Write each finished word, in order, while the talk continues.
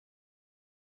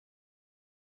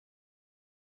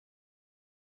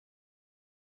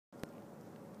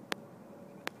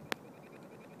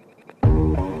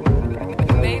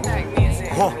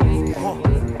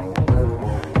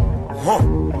Yeah.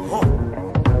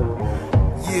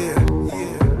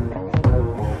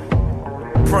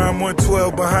 Prime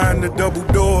 112 behind the double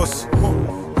doors.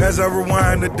 As I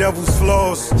rewind the devil's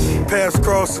flaws, paths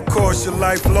cross the course, your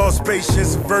life lost,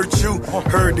 patience, virtue.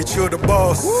 Heard that you're the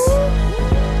boss.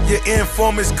 Your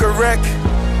inform is correct.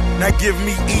 Now give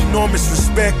me enormous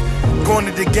respect. Going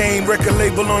to the game, record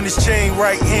label on his chain,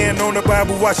 right hand on the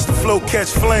Bible, watch the flow catch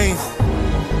flame.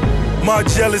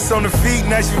 Margellus on the feet,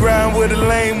 now she riding with a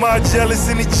lane. Margellus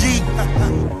in the Jeep.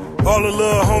 All the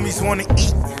little homies wanna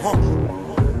eat,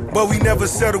 but we never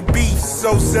settle beef.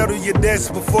 So settle your debts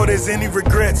before there's any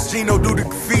regrets. Gino do the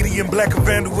graffiti and Black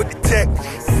Vandal with the tech.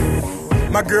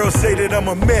 My girls say that I'm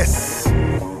a mess.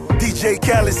 DJ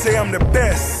Khaled say I'm the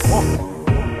best.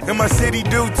 And my city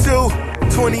do too.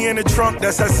 20 in the trunk,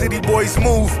 that's how city boys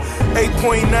move.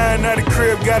 8.9 out of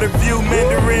crib, got a view.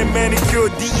 Mandarin, manicure,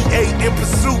 DEA in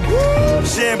pursuit.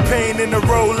 Champagne in the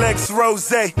Rolex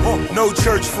Rosé. No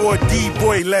church for a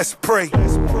D-boy, let's pray.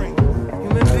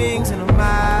 Human beings in a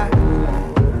mob.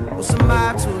 What's a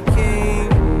mob to a king?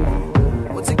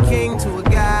 What's a king to a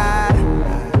god?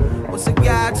 What's a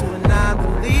god to a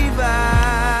non-believer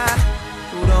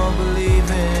who don't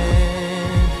believe in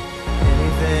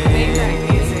anything?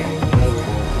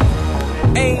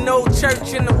 Ain't no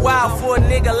church in the wild for a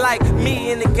nigga like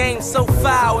me. In the game so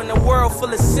foul, in a world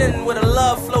full of sin, where the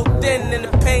love flow thin and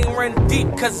the pain run deep,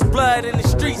 cause it's blood in the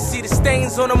streets. See the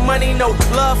stains on the money, no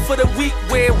love for the weak,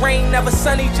 where it rain never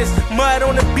sunny, just mud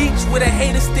on the beach, where the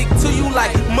haters stick to you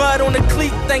like mud on the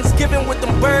cleat. Thanksgiving with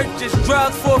them birds, just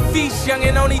drugs for a feast. Young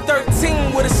and only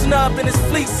 13 with a snub in his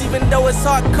fleece, even though it's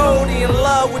hard cold, he in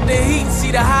love with the heat.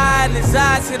 See the high in his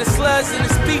eyes, hear the slurs in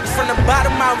his speech. From the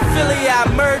bottom out of Philly, I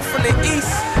emerged from the east.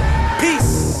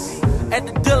 Peace. At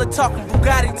the dealer talking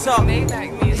Bugatti talk.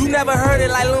 You never heard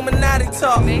it like Illuminati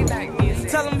talk.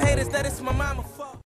 Tell them haters that it's my mama.